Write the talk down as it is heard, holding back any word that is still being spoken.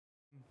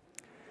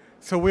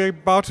So we're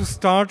about to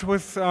start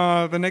with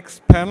the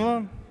next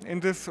panel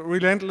in this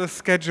relentless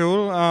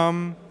schedule.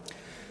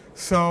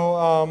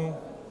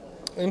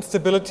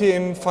 Instability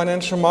in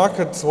financial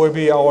markets will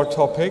be our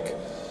topic.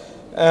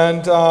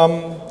 And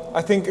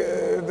I think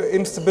the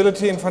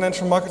instability in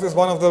financial markets is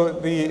one of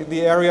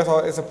the areas,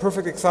 or is a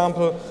perfect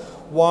example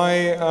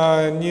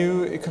why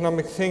new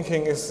economic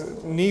thinking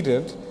is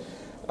needed.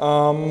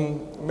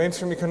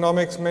 Mainstream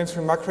economics,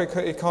 mainstream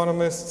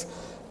macroeconomists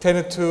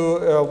tended to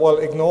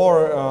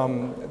ignore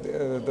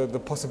the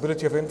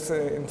possibility of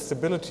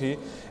instability,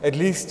 at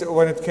least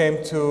when it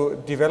came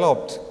to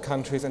developed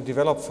countries and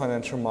developed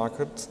financial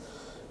markets.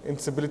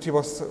 Instability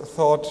was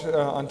thought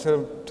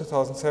until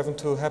 2007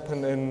 to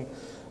happen in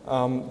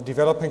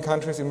developing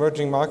countries,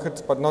 emerging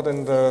markets, but not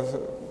in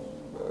the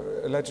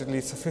allegedly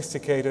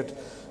sophisticated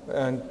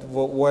and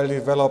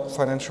well-developed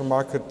financial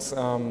markets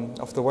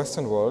of the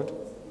Western world.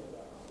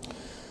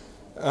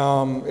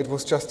 It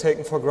was just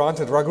taken for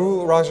granted.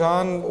 Raghu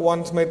Rajan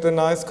once made the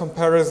nice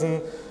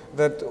comparison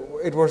that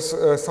it was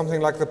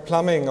something like the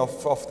plumbing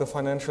of the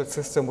financial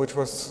system, which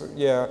was,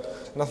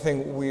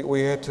 nothing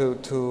we had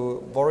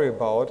to worry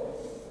about.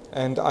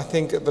 And I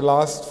think the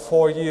last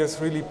 4 years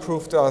really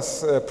proved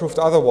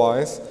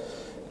otherwise,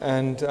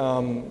 and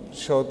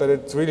showed that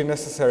it's really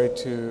necessary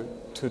to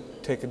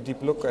take a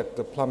deep look at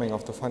the plumbing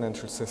of the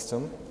financial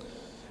system.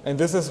 And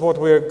this is what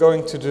we're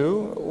going to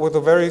do with a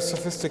very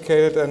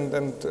sophisticated and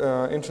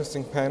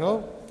interesting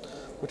panel,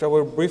 which I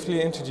will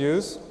briefly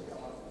introduce.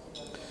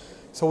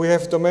 So we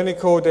have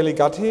Domenico Delli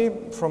Gatti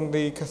from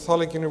the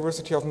Catholic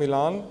University of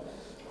Milan,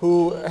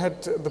 who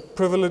had the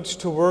privilege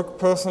to work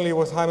personally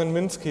with Hyman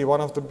Minsky,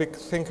 one of the big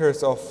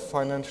thinkers of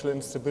financial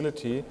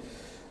instability.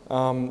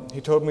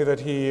 He told me that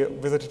he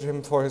visited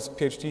him for his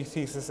PhD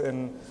thesis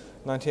in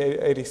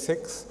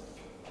 1986.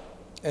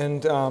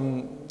 And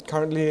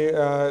currently,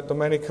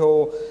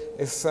 Domenico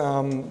is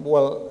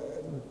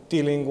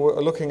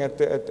looking at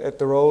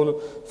the role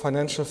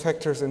financial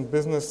factors in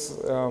business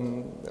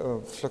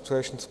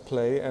fluctuations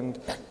play, and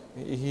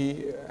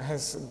he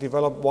has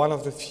developed one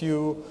of the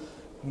few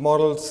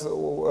models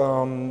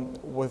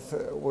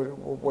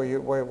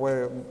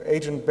where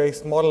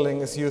agent-based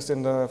modeling is used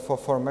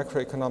for a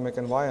macroeconomic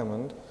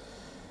environment.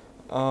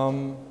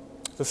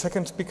 The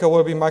second speaker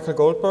will be Michael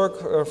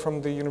Goldberg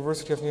from the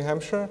University of New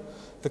Hampshire,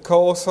 the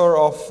co-author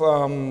of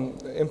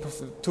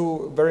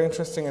two very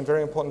interesting and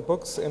very important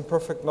books,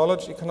 Imperfect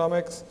Knowledge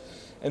Economics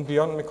and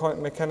Beyond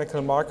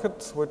Mechanical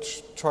Markets,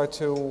 which try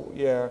to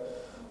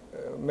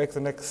make the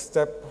next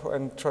step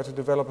and try to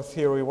develop a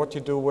theory what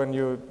you do when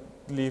you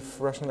leave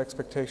rational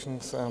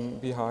expectations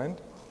behind.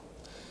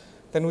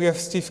 Then we have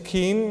Steve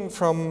Keen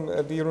from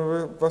the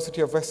University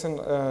of Western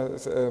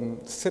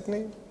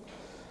Sydney,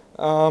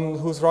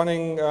 who's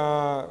running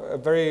a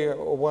very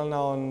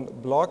well-known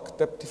blog,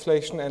 Debt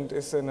Deflation, and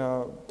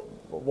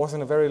was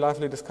in a very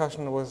lively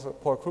discussion with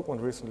Paul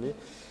Krugman recently.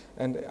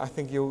 And I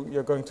think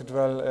you're going to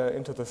dwell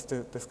into this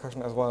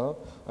discussion as well.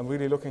 I'm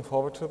really looking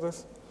forward to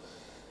this.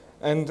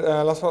 And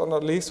last but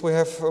not least, we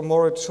have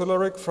Moritz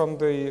Schullerich from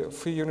the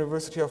Free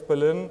University of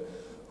Berlin,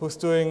 who's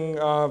doing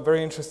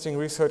very interesting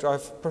research.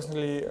 I've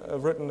personally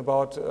written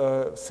about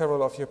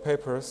several of your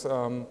papers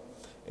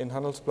in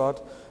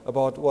Handelsblatt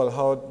about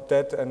how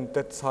debt and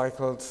debt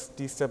cycles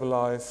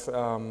destabilize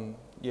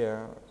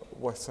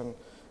Western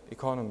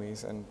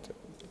economies, and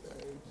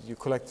you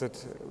collected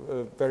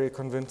very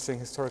convincing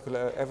historical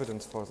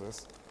evidence for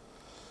this.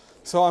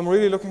 So I'm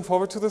really looking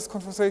forward to this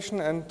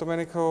conversation, and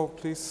Domenico,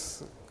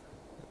 please,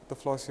 the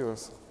floor is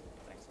yours.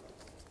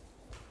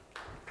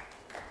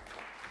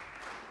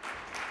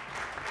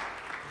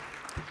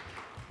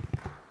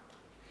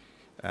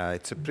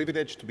 It's a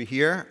privilege to be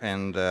here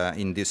and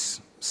in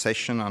this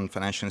session on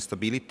financial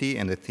instability,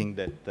 and I think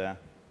that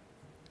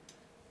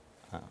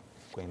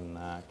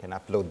can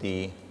upload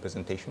the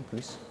presentation,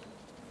 please.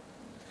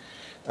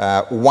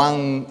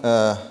 One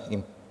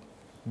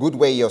good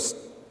way of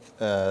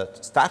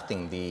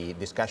starting the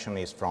discussion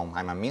is from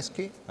Hyman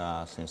Minsky,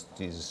 since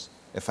this is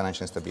a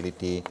financial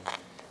instability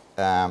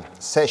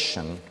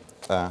session.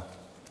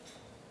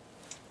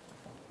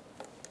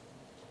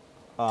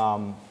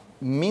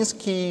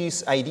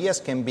 Minsky's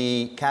ideas can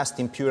be cast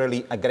in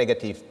purely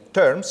aggregative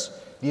terms.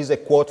 This is a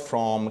quote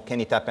from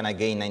Can It Happen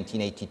Again,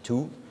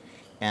 1982,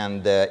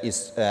 and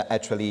is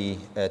actually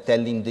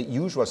telling the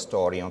usual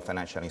story on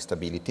financial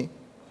instability.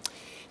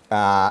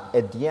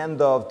 At the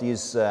end of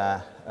this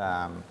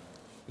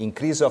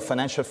increase of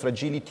financial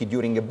fragility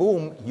during a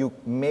boom, you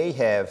may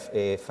have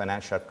a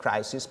financial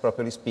crisis,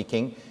 properly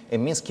speaking, a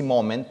Minsky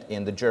moment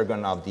in the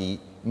jargon of the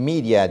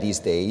media these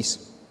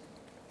days,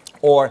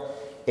 or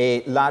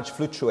a large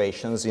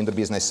fluctuations in the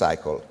business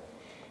cycle.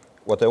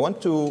 What I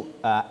want to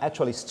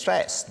actually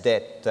stress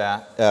that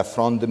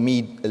from the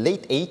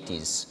late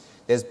 80s,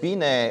 there's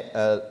been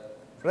a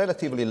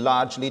relatively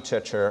large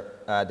literature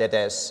that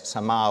has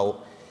somehow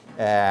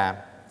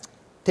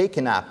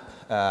taken up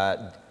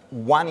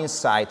one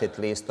insight, at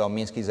least, of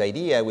Minsky's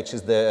idea, which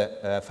is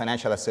the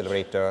financial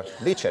accelerator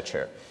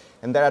literature.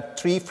 And there are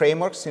three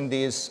frameworks in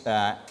this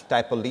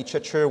type of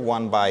literature,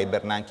 one by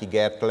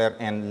Bernanke-Gertler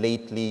and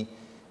lately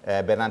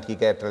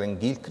Bernanke-Gertler and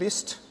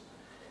Gilchrist.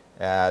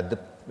 The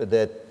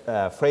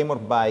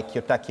framework by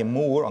Kiyotaki and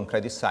Moore on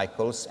credit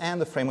cycles,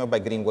 and the framework by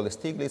Greenwald and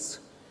Stiglitz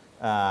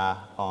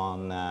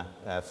on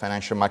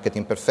financial market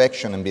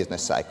imperfection and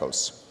business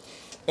cycles.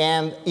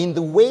 And in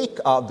the wake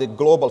of the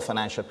global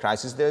financial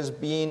crisis, there's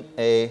been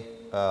a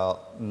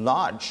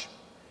large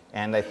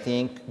and I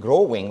think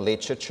growing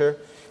literature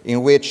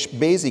in which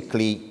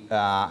basically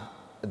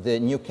the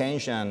new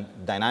Keynesian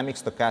dynamic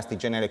stochastic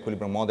general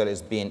equilibrium model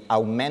has been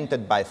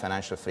augmented by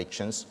financial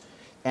frictions.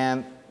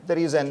 And there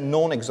is a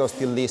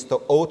non-exhaustive list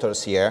of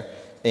authors here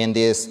in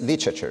this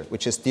literature,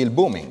 which is still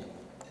booming.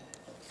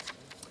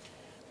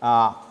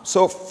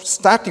 So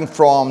starting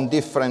from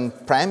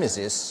different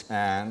premises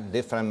and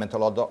different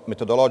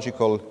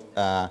methodological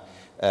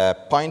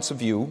points of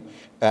view,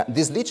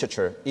 this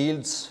literature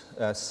yields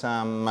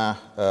some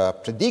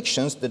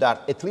predictions that are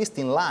at least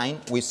in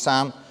line with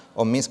some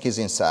of Minsky's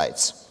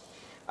insights.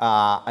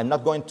 I'm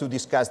not going to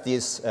discuss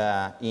this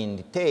in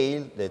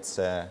detail. It's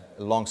a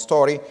long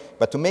story.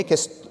 But to make a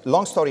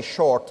long story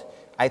short,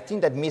 I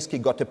think that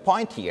Minsky got a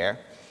point here.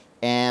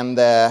 And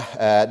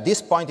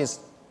this point is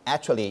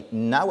actually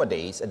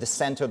nowadays at the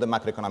center of the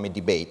macroeconomic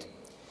debate.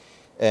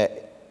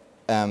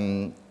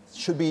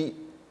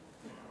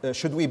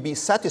 Should we be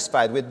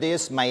satisfied with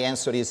this? My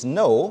answer is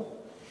no.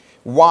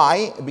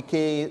 Why?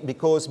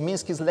 Because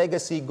Minsky's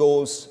legacy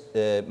goes,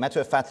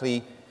 matter of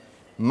factly,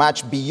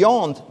 much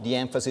beyond the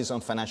emphasis on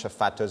financial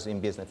factors in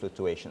business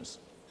fluctuations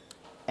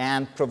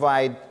and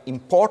provide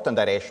important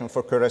direction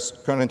for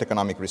current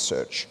economic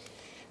research.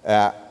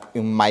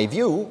 In my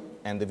view,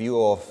 and the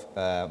view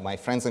of my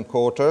friends and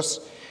co-authors,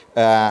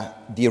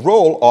 the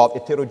role of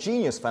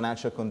heterogeneous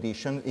financial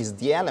condition is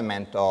the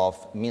element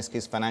of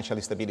Minsky's financial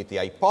instability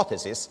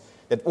hypothesis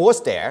that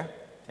was there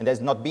and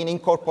has not been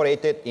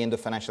incorporated in the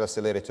financial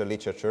accelerator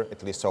literature,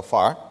 at least so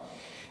far,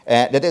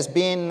 that has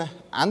been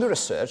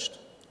under-researched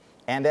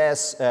and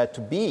has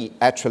to be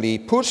actually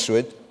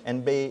pursued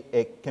and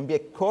can be a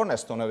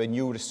cornerstone of a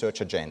new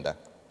research agenda.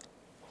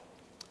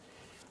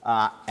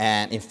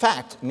 And in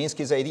fact,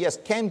 Minsky's ideas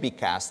can be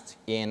cast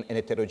in an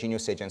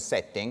heterogeneous agent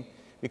setting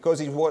because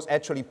he was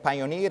actually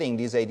pioneering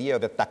this idea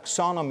of the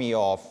taxonomy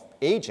of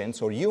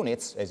agents or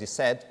units, as he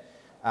said,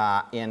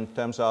 in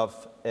terms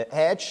of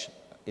hedge,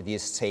 it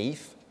is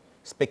safe,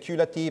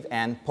 speculative,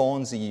 and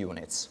Ponzi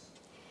units.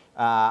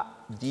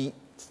 The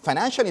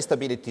financial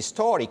instability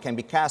story can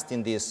be cast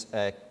in this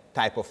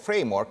type of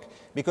framework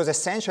because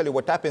essentially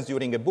what happens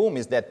during a boom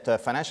is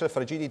that financial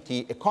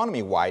fragility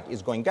economy-wide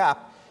is going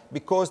up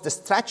because the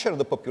structure of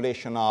the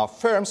population of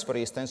firms, for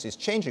instance, is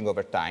changing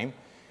over time,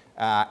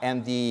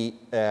 and the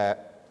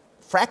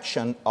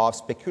fraction of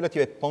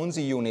speculative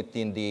Ponzi unit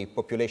in the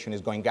population is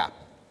going up.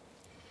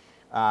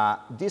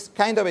 This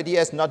kind of idea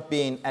has not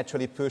been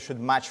actually pursued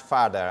much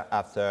further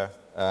after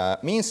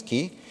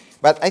Minsky,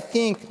 but I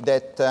think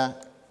that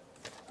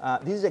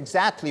this is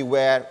exactly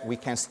where we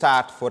can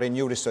start for a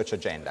new research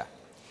agenda.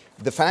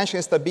 The financial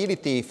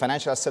instability,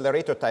 financial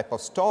accelerator type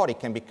of story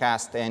can be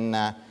cast in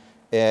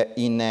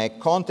a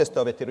context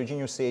of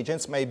heterogeneous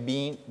agents by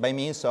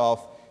means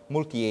of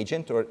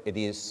multi-agent, or it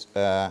is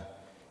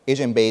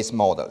agent-based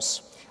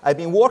models. I've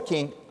been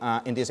working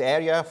in this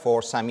area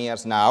for some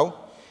years now,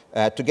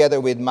 together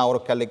with Mauro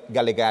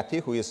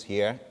Gallegatti, who is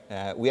here.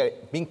 We are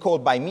being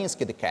called by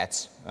Minsky the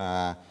cats,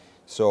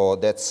 so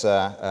that's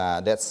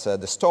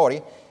the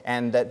story.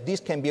 And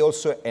this can be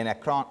also an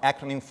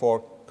acronym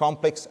for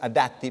complex,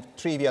 adaptive,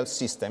 trivial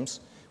systems,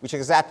 which is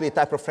exactly the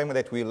type of framework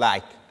that we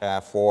like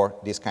for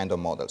these kind of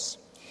models.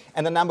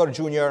 And a number of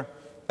junior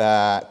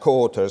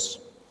co-authors.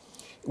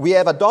 We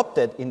have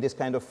adopted in this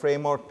kind of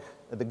framework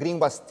the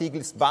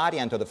Greenwald-Stiglitz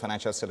variant of the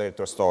financial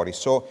accelerator story.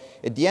 So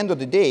at the end of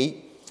the day,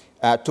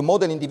 to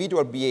model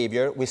individual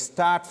behavior, we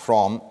start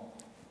from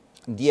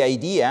the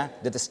idea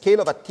that the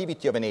scale of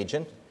activity of an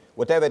agent,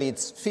 whatever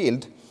its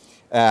field,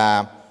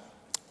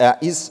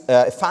 is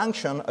a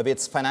function of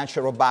its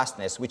financial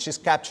robustness, which is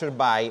captured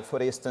by,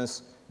 for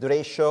instance, the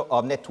ratio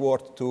of net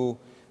worth to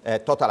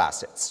total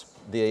assets,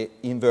 the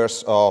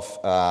inverse of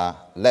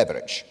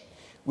leverage,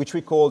 which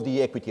we call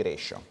the equity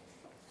ratio.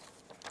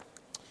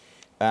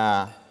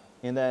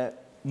 In the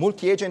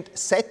multi-agent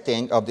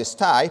setting of this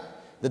type,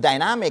 the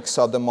dynamics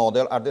of the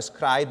model are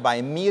described by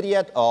a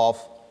myriad of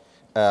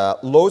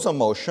laws of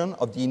motion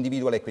of the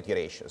individual equity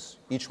ratios,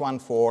 each one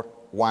for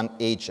one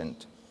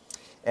agent,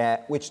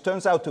 which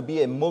turns out to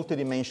be a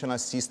multidimensional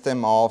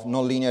system of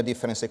nonlinear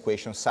difference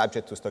equations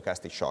subject to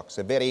stochastic shocks,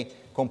 a very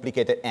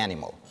complicated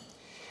animal.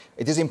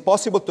 It is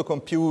impossible to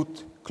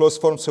compute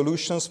closed-form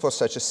solutions for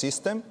such a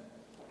system,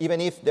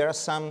 even if there are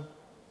some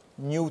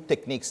new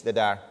techniques that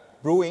are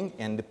brewing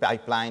in the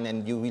pipeline,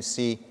 and you will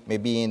see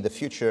maybe in the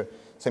future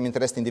some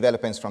interesting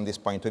developments from this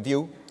point of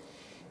view.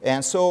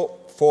 And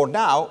so for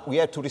now, we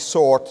have to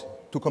resort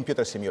to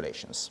computer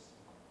simulations.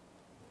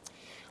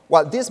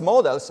 Well, these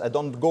models, I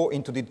don't go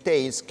into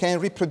details, can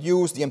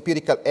reproduce the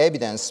empirical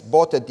evidence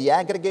both at the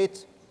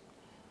aggregate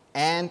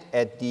and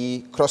at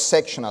the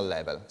cross-sectional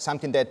level,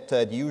 something that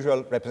the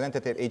usual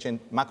representative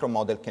agent macro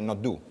model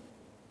cannot do.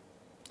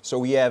 So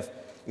we have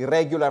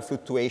irregular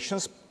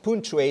fluctuations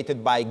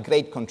punctuated by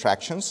great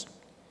contractions.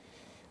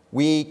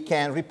 We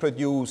can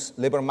reproduce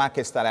labor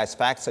market stylized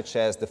facts such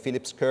as the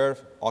Phillips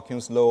curve,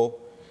 Occam's law,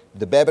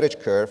 the Beveridge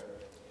curve,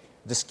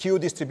 the skew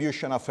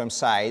distribution of firm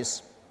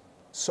size,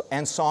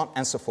 and so on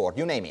and so forth,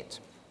 you name it.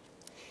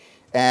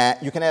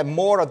 You can have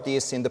more of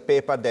this in the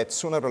paper that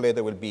sooner or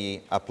later will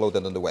be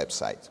uploaded on the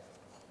website.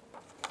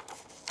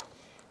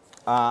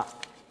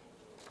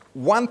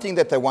 One thing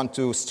that I want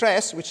to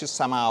stress, which is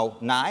somehow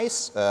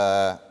nice,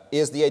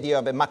 is the idea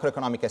of a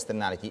macroeconomic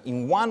externality.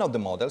 In one of the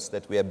models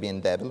that we have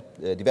been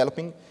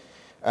developing,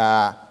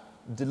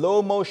 the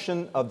low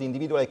motion of the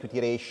individual equity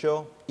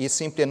ratio is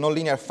simply a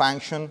nonlinear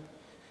function,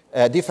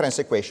 difference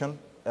equation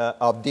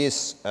of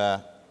this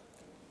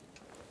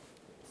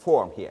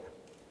form here.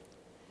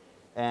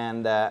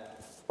 And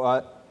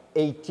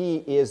AT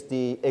is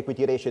the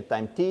equity ratio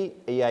time t,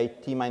 AI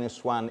t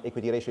minus 1,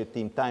 equity ratio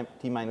time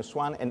t minus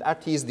 1, and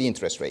RT is the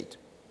interest rate.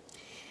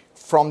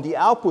 From the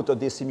output of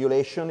this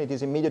simulation, it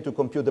is immediate to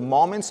compute the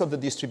moments of the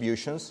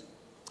distributions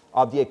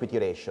of the equity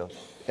ratio,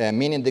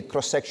 meaning the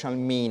cross-sectional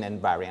mean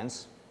and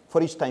variance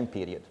for each time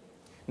period.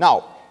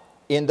 Now,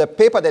 in the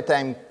paper that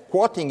I'm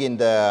quoting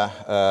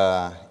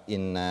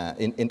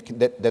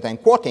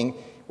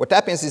what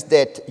happens is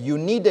that you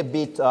need a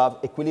bit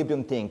of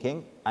equilibrium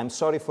thinking. I'm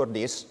sorry for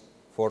this,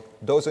 for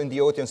those in the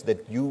audience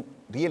that you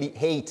really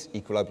hate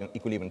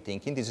equilibrium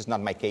thinking. This is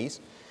not my case.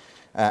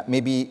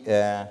 Maybe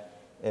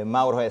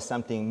Mauro has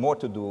something more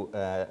to do,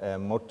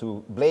 more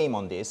to blame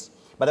on this.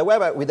 But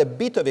however, with a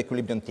bit of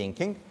equilibrium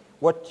thinking,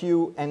 what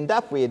you end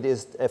up with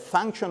is a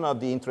function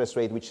of the interest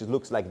rate which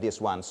looks like this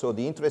one. So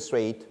the interest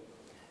rate,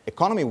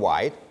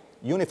 economy-wide,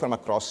 uniform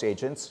across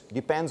agents,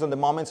 depends on the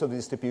moments of the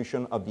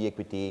distribution of the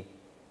equity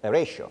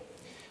ratio.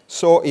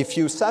 So if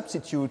you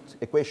substitute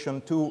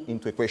equation 2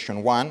 into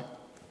equation 1,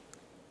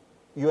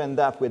 you end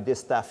up with this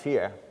stuff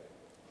here.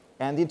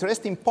 And the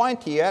interesting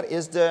point here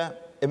is the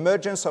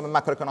emergence of a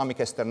macroeconomic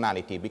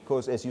externality,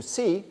 because as you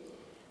see,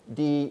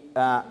 the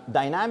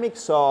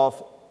dynamics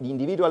of the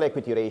individual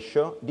equity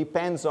ratio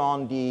depends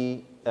on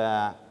the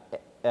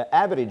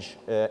average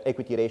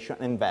equity ratio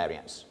and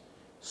variance.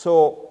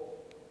 So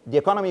the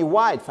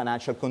economy-wide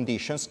financial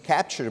conditions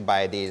captured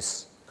by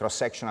this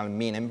cross-sectional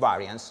mean and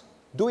variance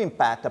do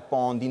impact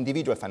upon the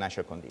individual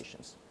financial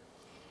conditions.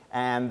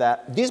 And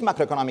this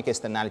macroeconomic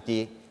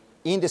externality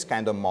in this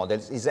kind of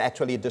models is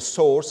actually the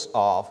source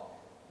of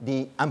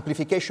the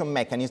amplification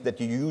mechanism that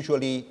you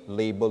usually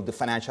label the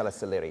financial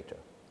accelerator.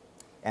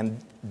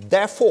 And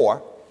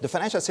therefore, the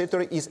financial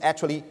accelerator is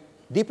actually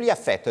deeply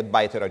affected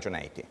by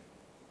heterogeneity.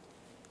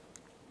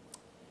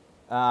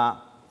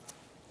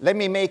 Let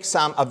me make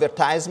some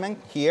advertisement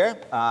here.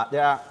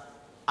 There are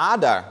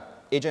other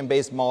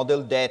agent-based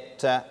models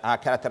that are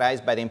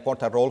characterized by the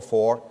important role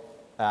for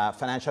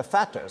financial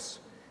factors.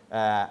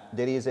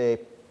 There is a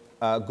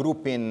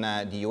group in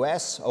the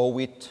US,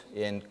 Howitt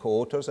and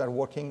co-authors are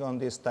working on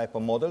this type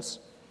of models.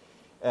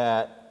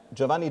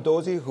 Giovanni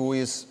Dosi, who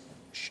is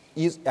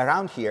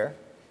around here,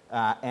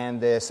 and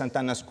the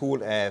Sant'Anna School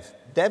have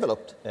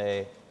developed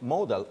a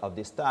model of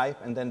this type,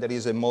 and then there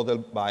is a model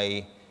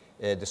by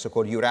the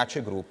so-called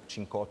Eurace group,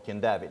 Cincotti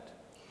and David.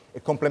 A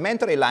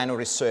complementary line of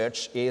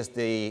research is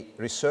the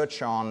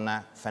research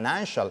on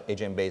financial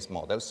agent-based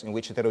models, in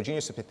which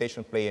heterogeneous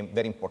expectations play a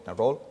very important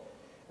role.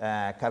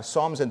 Carl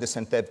Soms and the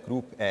Centev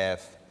group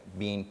have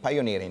been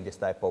pioneering this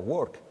type of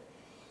work.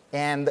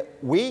 And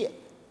we,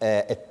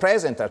 at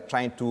present, are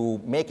trying to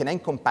make an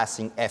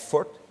encompassing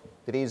effort.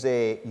 There is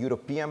a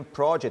European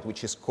project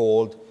which is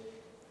called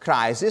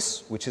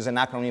CRISIS, which is an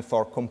acronym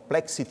for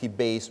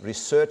Complexity-Based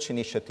Research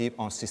Initiative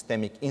on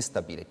Systemic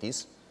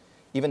Instabilities.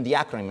 Even the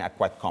acronyms are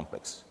quite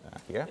complex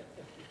here.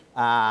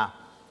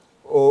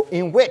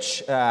 In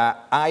which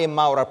I and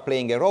Mauro are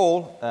playing a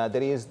role.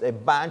 There is a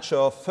bunch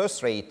of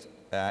first-rate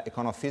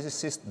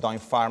econophysicists, Don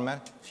Farmer,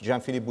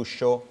 Jean-Philippe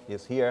Bouchot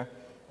is here,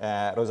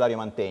 Rosario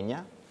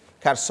Mantegna,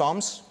 Carl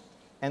Soms,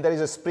 and there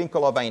is a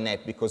sprinkle of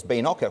INET because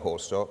Beinhocker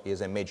also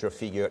is a major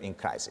figure in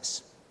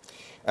CRISIS.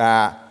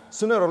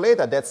 Sooner or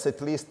later, that's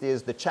at least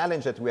is the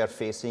challenge that we are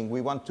facing.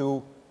 We want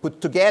to put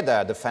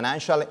together the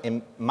financial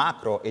and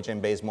macro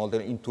agent-based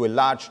model into a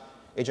large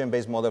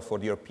agent-based model for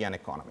the European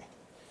economy.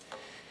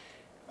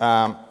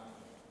 But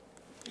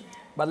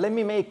let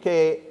me make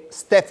a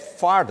step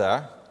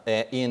further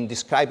in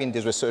describing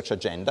this research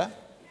agenda.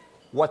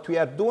 What we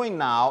are doing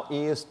now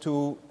is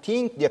to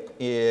think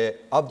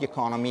of the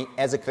economy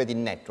as a credit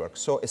network.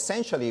 So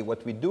essentially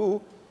what we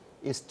do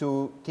is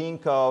to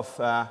think of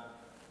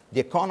the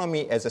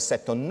economy as a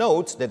set of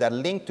nodes that are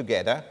linked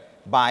together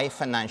by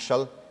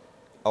financial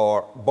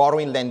or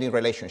borrowing-lending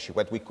relationship,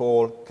 what we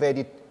call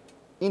credit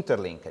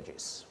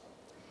interlinkages.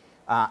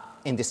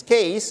 In this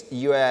case,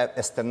 you have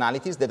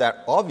externalities that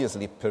are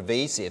obviously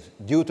pervasive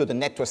due to the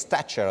network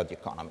structure of the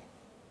economy.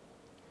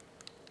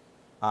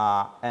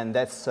 And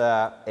that's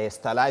a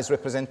stylized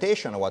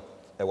representation of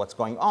what's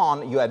going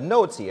on. You have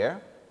nodes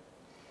here,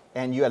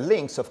 and you have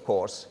links, of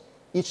course.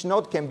 each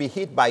node can be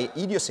hit by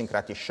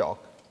idiosyncratic shock.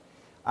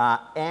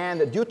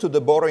 And due to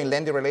the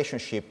borrowing-lending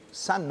relationship,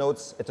 some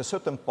nodes at a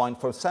certain point,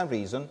 for some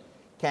reason,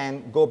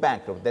 can go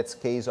bankrupt. That's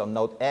the case of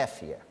node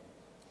F here.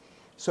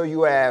 So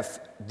you have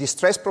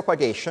distress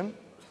propagation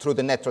through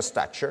the network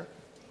structure,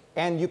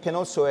 and you can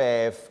also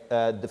have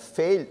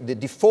the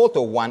default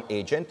of one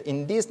agent.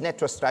 In this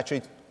network structure,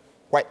 it's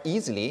quite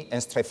easily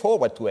and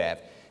straightforward to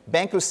have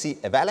bankruptcy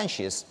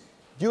avalanches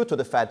due to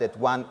the fact that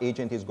one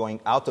agent is going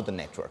out of the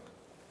network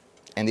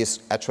and is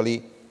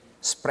actually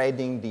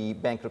spreading the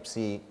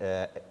bankruptcy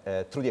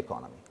through the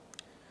economy.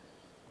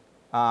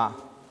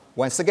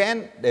 Once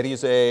again, there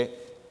is a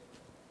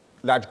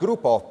large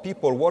group of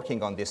people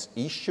working on this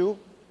issue.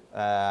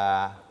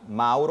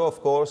 Mauro,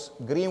 of course,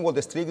 Greenwald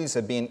and Stiglitz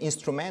have been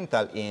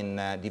instrumental in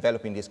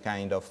developing this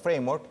kind of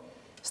framework.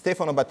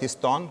 Stefano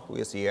Battiston, who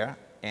is here,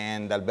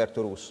 and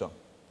Alberto Russo.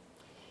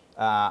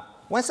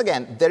 Once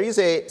again, there is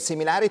a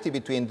similarity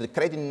between the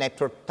credit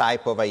network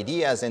type of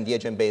ideas and the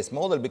agent-based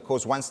model,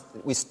 because once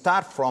we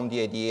start from the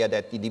idea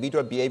that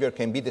individual behavior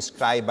can be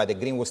described by the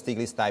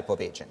Greenwald-Stiglitz type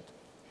of agent.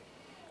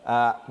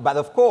 But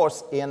of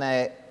course, in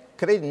a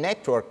credit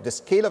network, the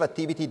scale of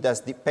activity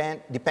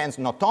depends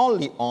not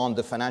only on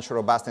the financial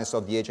robustness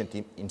of the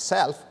agent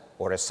himself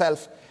or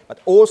herself, but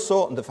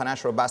also on the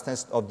financial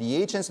robustness of the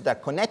agents that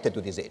are connected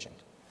to this agent.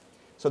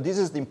 So this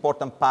is the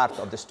important part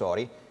of the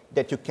story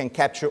that you can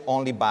capture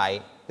only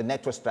by the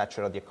network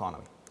structure of the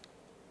economy.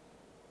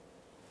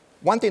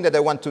 One thing that I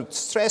want to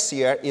stress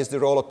here is the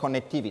role of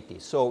connectivity.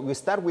 So we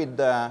start with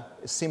a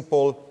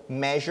simple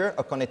measure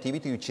of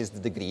connectivity, which is the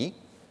degree.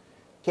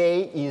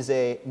 K is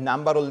a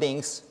number of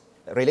links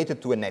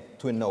related to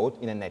a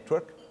node in a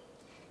network.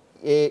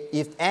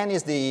 If n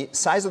is the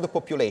size of the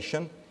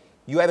population,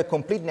 you have a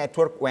complete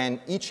network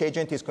when each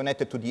agent is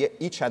connected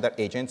to each other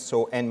agent,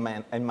 so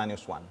n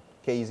minus 1.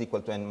 K is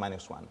equal to n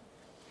minus 1.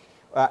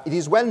 It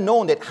is well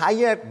known that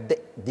higher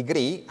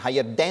degree,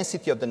 higher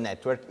density of the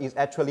network is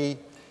actually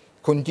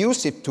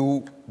conducive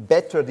to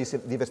better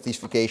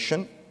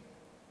diversification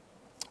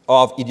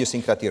of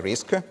idiosyncratic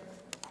risk.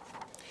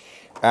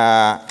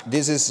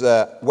 This is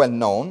well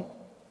known,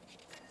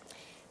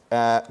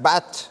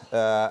 but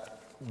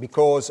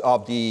because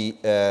of the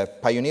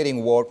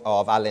pioneering work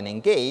of Allen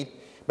and Gale,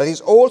 but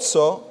there's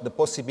also the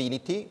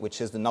possibility,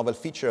 which is the novel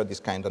feature of this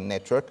kind of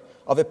network,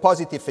 of a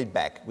positive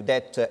feedback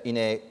that in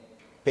a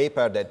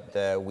paper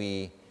that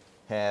we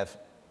have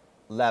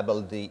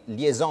labeled the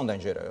liaison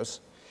dangereuse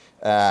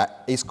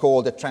is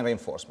called the trend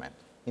reinforcement.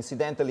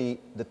 Incidentally,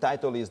 the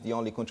title is the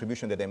only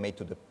contribution that I made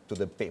to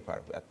the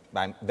paper, but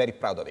I'm very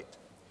proud of it.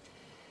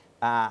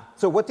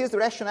 So what is the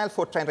rationale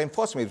for trend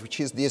reinforcement, which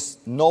is this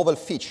novel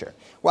feature?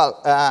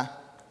 Well,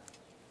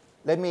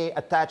 let me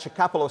attach a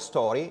couple of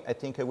stories. I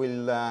think I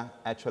will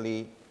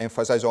actually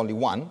emphasize only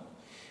one.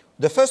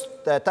 The first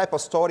type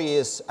of story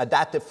is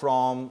adapted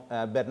from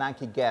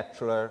Bernanke,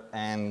 Gertler,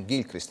 and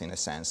Gilchrist, in a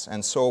sense.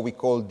 And so we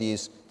call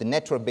this the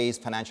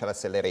network-based financial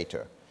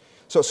accelerator.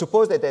 So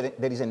suppose that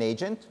there is an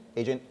agent,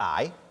 agent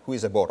I, who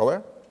is a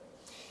borrower,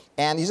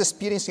 and is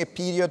experiencing a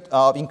period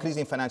of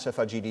increasing financial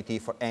fragility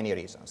for any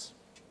reasons.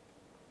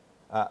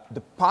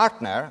 The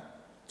partner,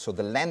 so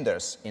the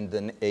lenders in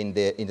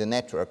the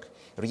network,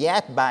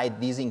 react by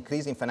this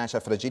increase in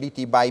financial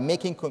fragility by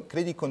making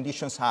credit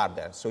conditions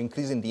harder, so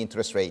increasing the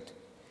interest rate.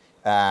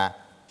 Why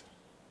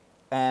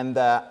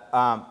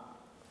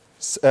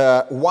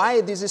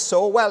this is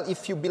so? Well,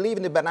 if you believe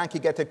in the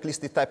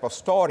Bernanke-Gertler-Gilchrist type of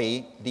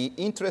story, the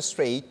interest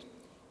rate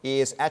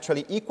is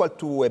actually equal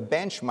to a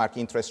benchmark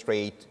interest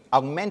rate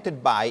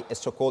augmented by a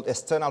so-called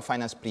external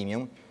finance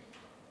premium,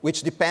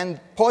 which depend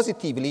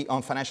positively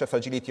on financial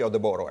fragility of the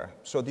borrower.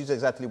 So this is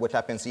exactly what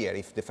happens here.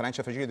 If the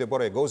financial fragility of the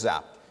borrower goes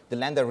up, the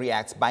lender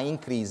reacts by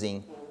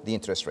increasing the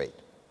interest rate.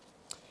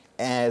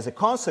 As a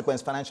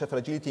consequence, financial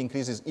fragility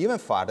increases even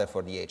further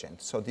for the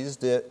agent. So this is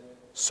the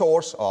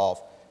source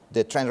of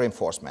the trend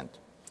reinforcement.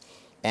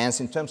 And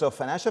in terms of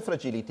financial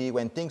fragility,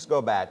 when things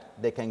go bad,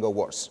 they can go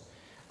worse.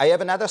 I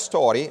have another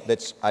story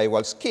that I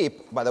will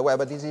skip, by the way,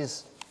 but this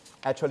is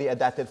actually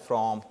adapted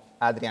from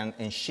Adrian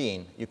and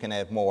Sheen. You can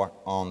have more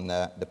on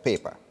the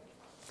paper.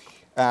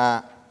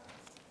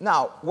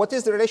 Now, what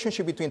is the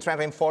relationship between trend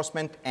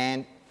reinforcement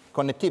and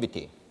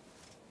connectivity?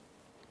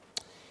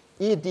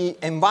 If the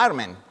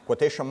environment,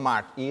 quotation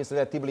mark, is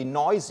relatively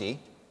noisy,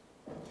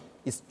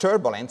 is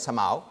turbulent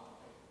somehow,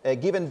 a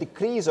given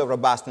decrease of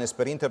robustness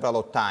per interval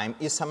of time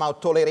is somehow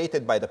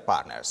tolerated by the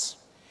partners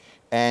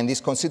and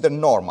is considered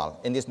normal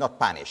and is not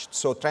punished.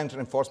 So trend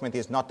reinforcement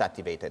is not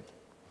activated.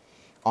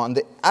 On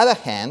the other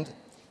hand,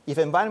 if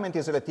environment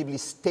is relatively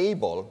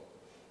stable,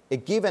 a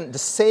given the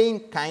same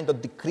kind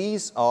of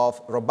decrease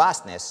of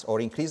robustness or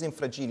increase in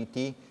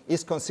fragility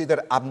is considered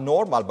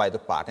abnormal by the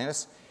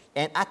partners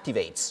and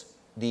activates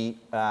the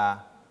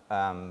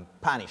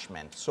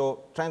punishment.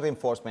 So trend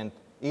reinforcement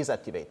is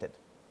activated.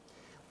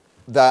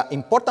 The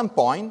important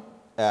point,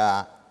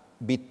 the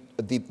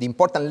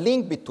important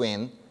link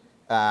between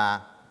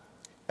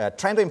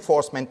trend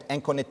reinforcement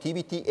and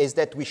connectivity is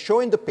that we show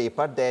in the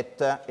paper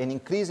that an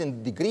increase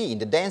in degree, in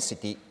the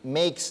density,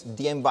 makes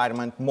the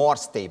environment more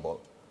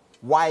stable.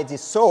 Why is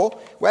this so?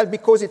 Well,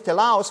 because it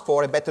allows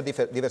for a better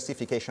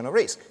diversification of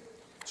risk.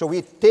 So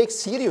we take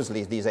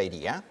seriously this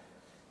idea.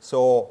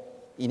 So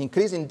an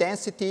increase in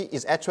density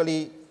is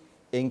actually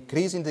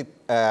increasing the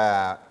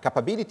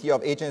capability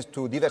of agents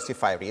to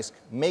diversify risk,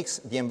 makes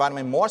the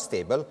environment more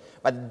stable.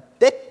 But at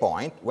that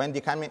point, when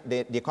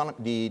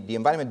the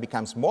environment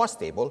becomes more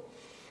stable,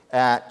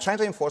 trend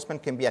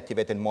reinforcement can be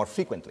activated more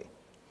frequently.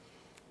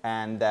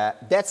 And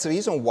that's the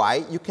reason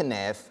why you can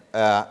have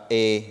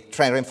a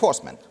trend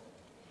reinforcement.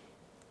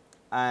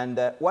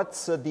 And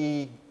what's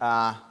the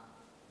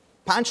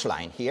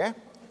punchline here?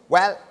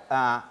 Well,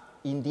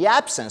 in the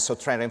absence of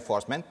trend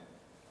reinforcement,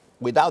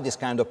 without this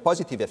kind of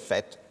positive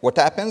effect, what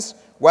happens?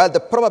 Well, the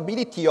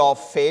probability of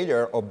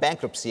failure or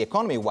bankruptcy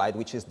economy-wide,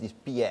 which is this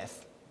PF,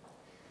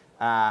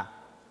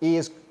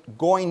 is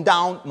going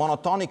down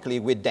monotonically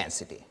with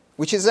density,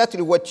 which is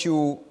actually what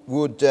you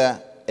would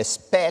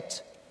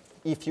expect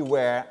if you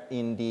were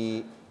in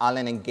the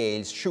Allen and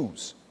Gale's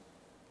shoes.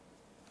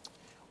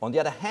 On the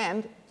other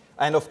hand,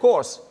 and of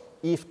course,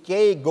 if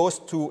k goes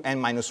to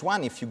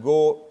n-1, if you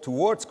go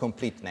towards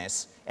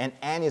completeness, and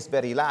n is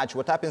very large,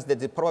 what happens is that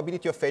the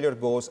probability of failure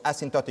goes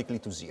asymptotically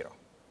to 0.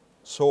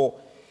 So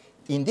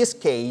in this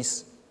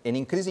case, an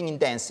increasing in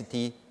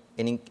density,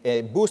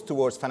 a boost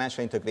towards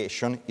financial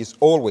integration is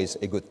always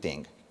a good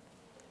thing.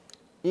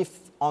 If,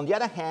 on the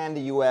other hand,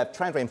 you have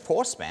trend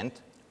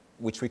reinforcement,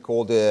 which we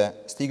call the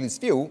Stiglitz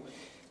view,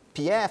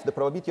 PF, the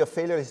probability of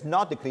failure, is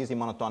not decreasing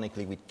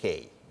monotonically with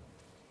k.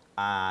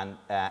 And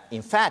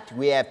in fact,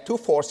 we have two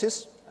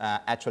forces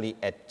actually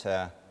at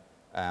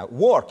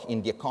work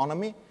in the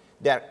economy.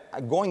 They're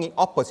going in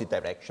opposite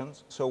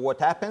directions. So what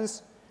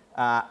happens,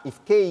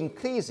 if k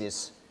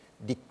increases,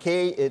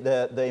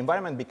 the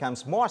environment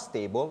becomes more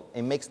stable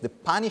and makes the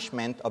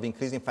punishment of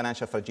increasing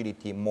financial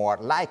fragility more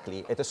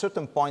likely. At a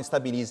certain point,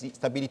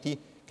 stability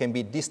can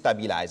be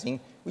destabilizing,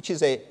 which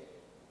is a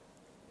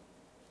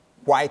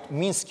quite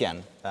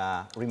Minskian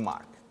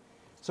remark.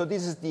 So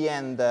this is the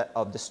end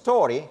of the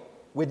story.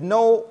 With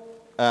no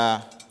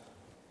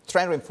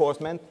trend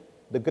reinforcement,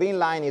 the green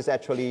line is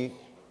actually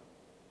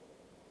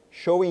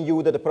showing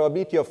you that the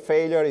probability of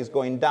failure is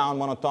going down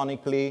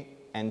monotonically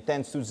and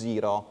tends to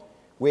 0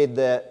 with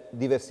the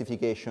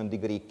diversification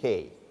degree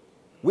k.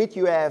 If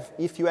you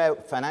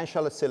have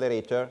financial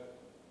accelerator,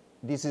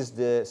 this is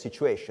the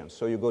situation.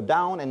 So you go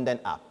down and then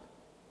up.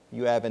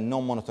 You have a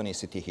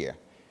non-monotonicity here.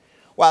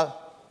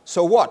 Well,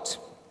 so what?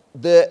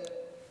 The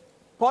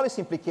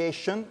policy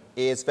implication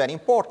is very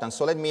important.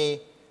 So let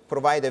me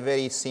provide a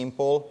very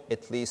simple,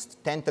 at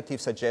least tentative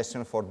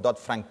suggestion for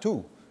Dodd-Frank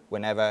 2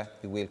 whenever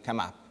it will come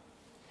up.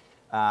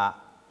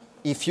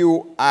 If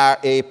you are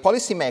a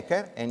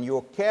policymaker and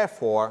you care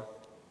for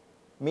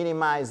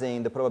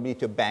minimizing the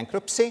probability of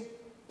bankruptcy,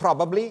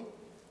 probably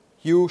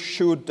you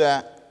should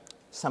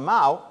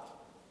somehow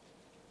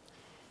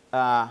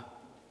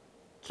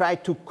try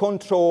to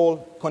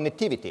control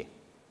connectivity.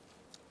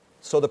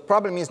 So the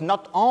problem is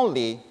not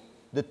only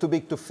the too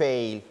big to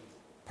fail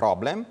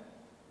problem,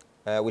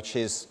 which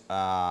is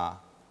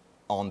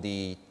on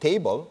the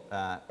table,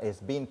 has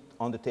been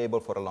on the table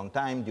for a long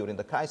time during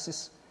the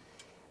crisis,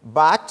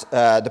 but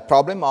the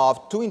problem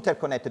of too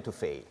interconnected to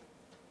fail.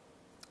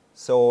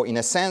 So in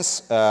a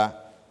sense,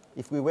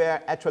 if we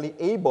were actually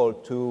able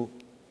to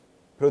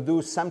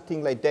produce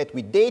something like that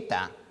with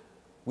data,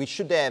 we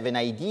should have an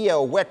idea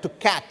of where to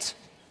cut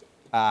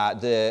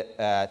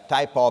the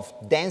type of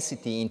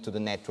density into the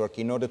network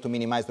in order to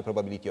minimize the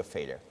probability of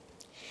failure.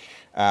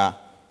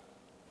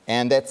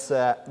 And that's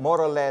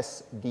more or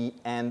less the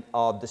end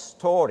of the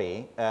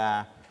story.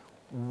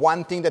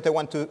 One thing that I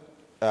want to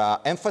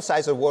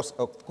emphasize was,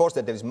 of course,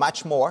 that there is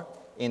much more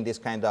in this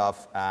kind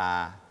of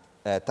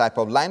type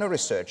of line of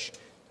research.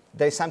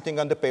 There is something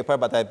on the paper,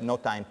 but I have no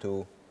time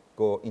to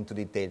go into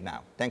detail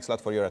now. Thanks a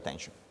lot for your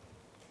attention.